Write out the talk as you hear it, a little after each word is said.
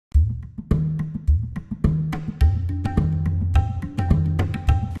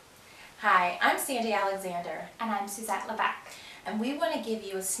Hi, I'm Sandy Alexander. And I'm Suzette Lebec. And we want to give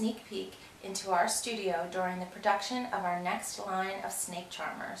you a sneak peek into our studio during the production of our next line of snake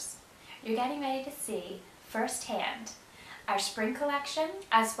charmers. You're getting ready to see firsthand our spring collection,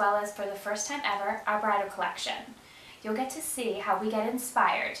 as well as for the first time ever, our bridal collection. You'll get to see how we get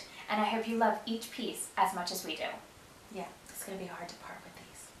inspired, and I hope you love each piece as much as we do. Yeah, it's going to be hard to part with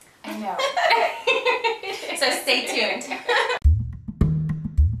these. I know. So stay tuned.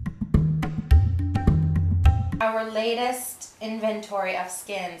 Our latest inventory of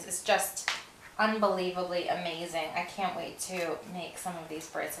skins is just unbelievably amazing. I can't wait to make some of these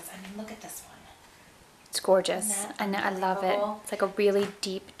bracelets. I mean, look at this one. It's gorgeous. I know, I love it. It's like a really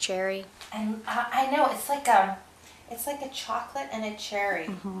deep cherry. And I know, it's like a chocolate and a cherry.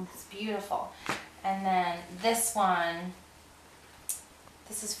 It's beautiful. And then this one,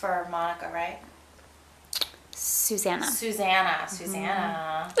 this is for Monica, right? Susanna. Susanna.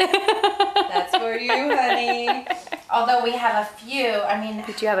 That's for you, honey. Although we have a few, I mean...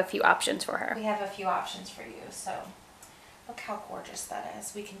 We do have a few options for her. We have a few options for you, so look how gorgeous that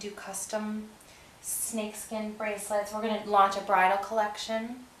is. We can do custom snakeskin bracelets. We're going to launch a bridal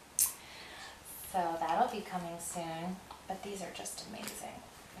collection, so that'll be coming soon. But these are just amazing.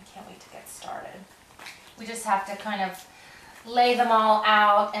 I can't wait to get started. We just have to kind of lay them all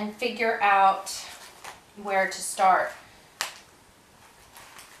out and figure out where to start.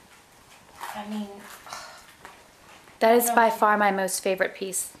 I mean, that is by far my most favorite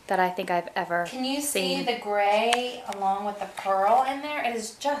piece that I think I've ever seen. Can you see the gray along with the pearl in there? It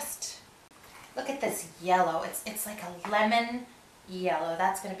is just, look at this yellow. It's like a lemon yellow.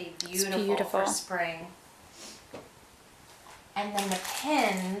 That's going to be beautiful for spring. And then the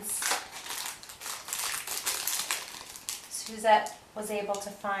pins, Suzette was able to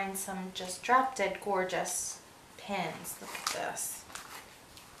find some just drop dead gorgeous pins. Look at this.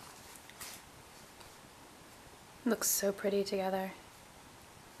 Looks so pretty together.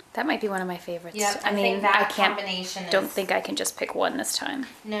 That might be one of my favorites. Yep, I mean, that I can't. Combination don't think I can just pick one this time.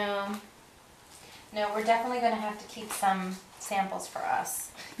 No, we're definitely going to have to keep some samples for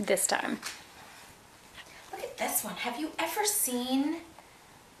us this time. Look at this one. Have you ever seen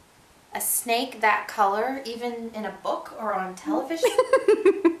a snake that color, even in a book or on television?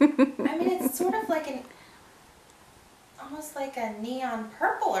 I mean, it's sort of like almost like a neon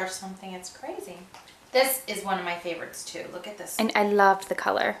purple or something. It's crazy. This is one of my favorites too. Look at this. And I loved the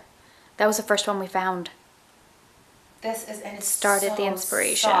color. That was the first one we found. This is, and it started the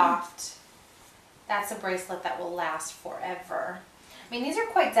inspiration. Soft. That's a bracelet that will last forever. I mean, these are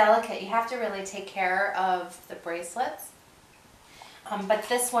quite delicate. You have to really take care of the bracelets. But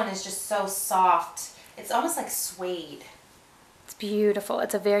this one is just so soft. It's almost like suede. It's beautiful.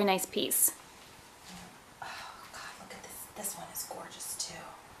 It's a very nice piece. Oh God, look at this. This one is gorgeous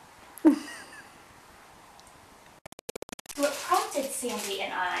too. What prompted Sandy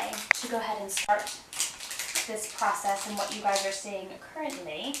and I to go ahead and start this process and what you guys are seeing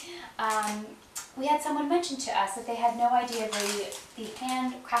currently, we had someone mention to us that they had no idea the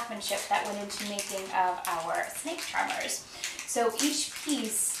hand craftsmanship that went into making of our snake charmers. So each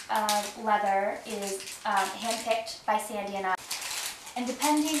piece of leather is handpicked by Sandy and I. And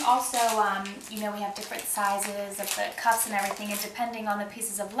depending also, you know, we have different sizes of the cuffs and everything, and depending on the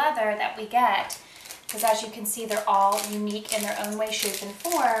pieces of leather that we get, because as you can see, they're all unique in their own way, shape, and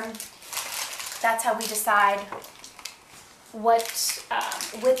form, that's how we decide what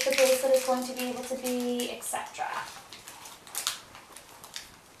width the bracelet is going to be able to be, etc.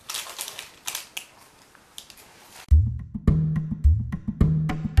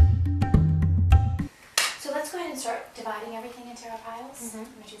 So let's go ahead and start dividing everything into our piles. Can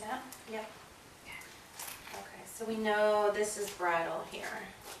we do that? Yep. Okay, so we know this is bridal here.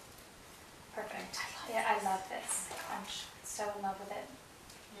 Perfect. I love this. I'm so in love with it.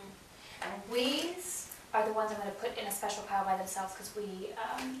 And these are the ones I'm going to put in a special pile by themselves because we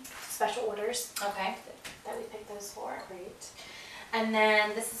special orders. Okay. That we picked those for. Great. And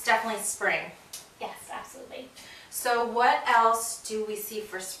then this is definitely spring. Yes, absolutely. So what else do we see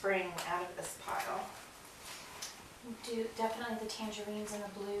for spring out of this pile? Do definitely the tangerines and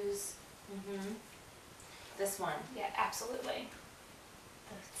the blues. This one. Yeah, absolutely.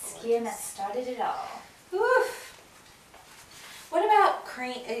 The skin that started it all. Oof. What about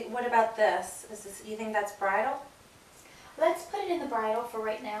cream? What about this? You think that's bridal? Let's put it in the bridal for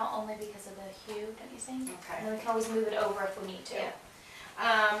right now, only because of the hue, don't you think? Okay. And then we can always move it over if we need to.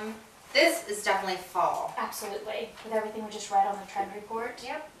 Yeah. This is definitely fall. Absolutely. With everything we just read on the trend report.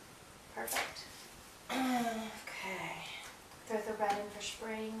 Yep. Perfect. Okay. Throw the red in for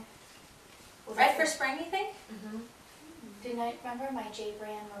spring. Red for spring, you think? Mm-hmm. Didn't I remember my J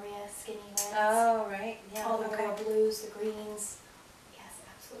brand Maria skinny reds? Oh, right. Yeah. All the royal blues, the greens. Yes,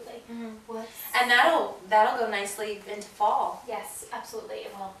 absolutely. What? And that'll go nicely into fall. Yes, absolutely.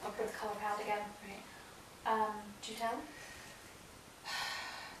 It will. I'll put the color palette again. Right. Do you tell?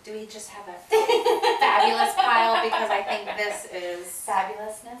 Do we just have a fabulous pile? Because I think this is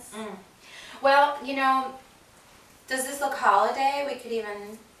Fabulousness. Well, you know, does this look holiday? We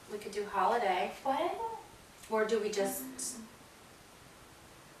could do holiday. What? Or do we just...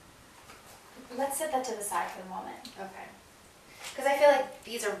 Let's set that to the side for the moment. Okay. Because I feel like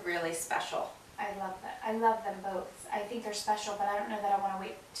these are really special. I love that. I love them both. I think they're special, but I don't know that I want to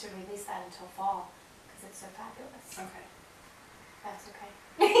wait to release that until fall because it's so fabulous. Okay. That's okay.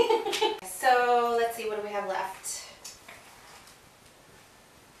 So let's see, what do we have left?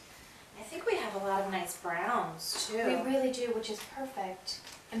 I think we have a lot of nice browns too. We really do, which is perfect.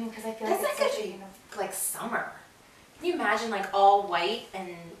 I mean, because I feel That's like it's such a, like summer. Can you imagine like all white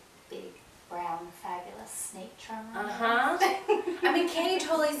and big, brown, fabulous snake charmer? I mean, can you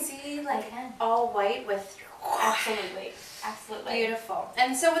totally see like all white with... Absolutely. Absolutely. Beautiful.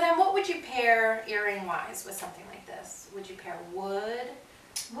 And so then what would you pair earring wise with something like this? Would you pair wood?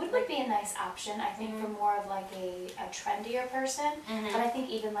 Wood would be a nice option, I think, for more of like a trendier person. But I think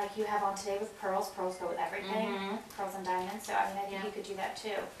even like you have on today with pearls, pearls go with everything. Pearls and diamonds. So I mean, I think you could do that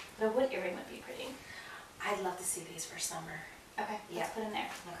too. But a wood earring would be pretty. I'd love to see these for summer. Okay, let's put in there.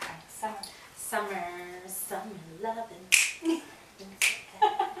 Okay. Summer. Summer loving.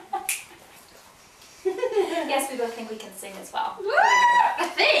 Yes, we both think we can sing as well.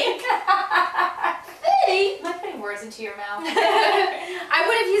 Think? Think? I'm not putting words into your mouth. I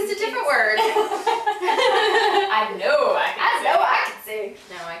would have used a different word. I know I can sing.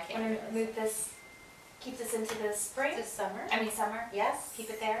 No, I can't. I'm gonna move this, keep this into the spring. This summer? I mean summer. Yes. Keep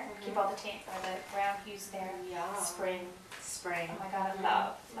it there. Keep all the tape or the brown hues there. Yeah. Spring. Spring. Oh my god, I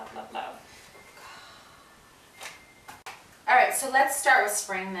love, love, love, love. All right, so let's start with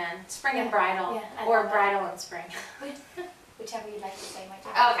spring then. Spring and bridal. Yeah, or bridal and spring. Whichever you'd like to say, my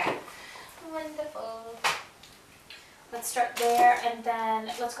dear. Okay. Wonderful. Let's start there and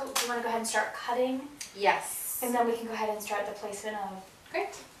then let's go, do you want to go ahead and start cutting? Yes. And then we can go ahead and start the placement of...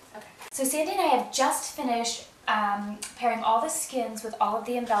 Great. Okay. So Sandy and I have just finished pairing all the skins with all of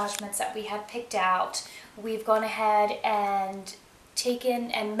the embellishments that we had picked out. We've gone ahead and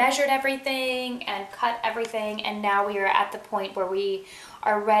taken and measured everything and cut everything, and now we are at the point where we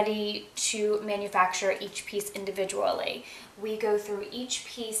are ready to manufacture each piece individually. We go through each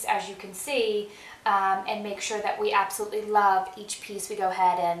piece, as you can see, and make sure that we absolutely love each piece. We go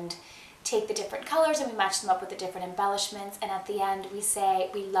ahead and take the different colors and we match them up with the different embellishments, and at the end we say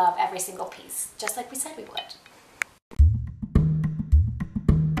we love every single piece, just like we said we would.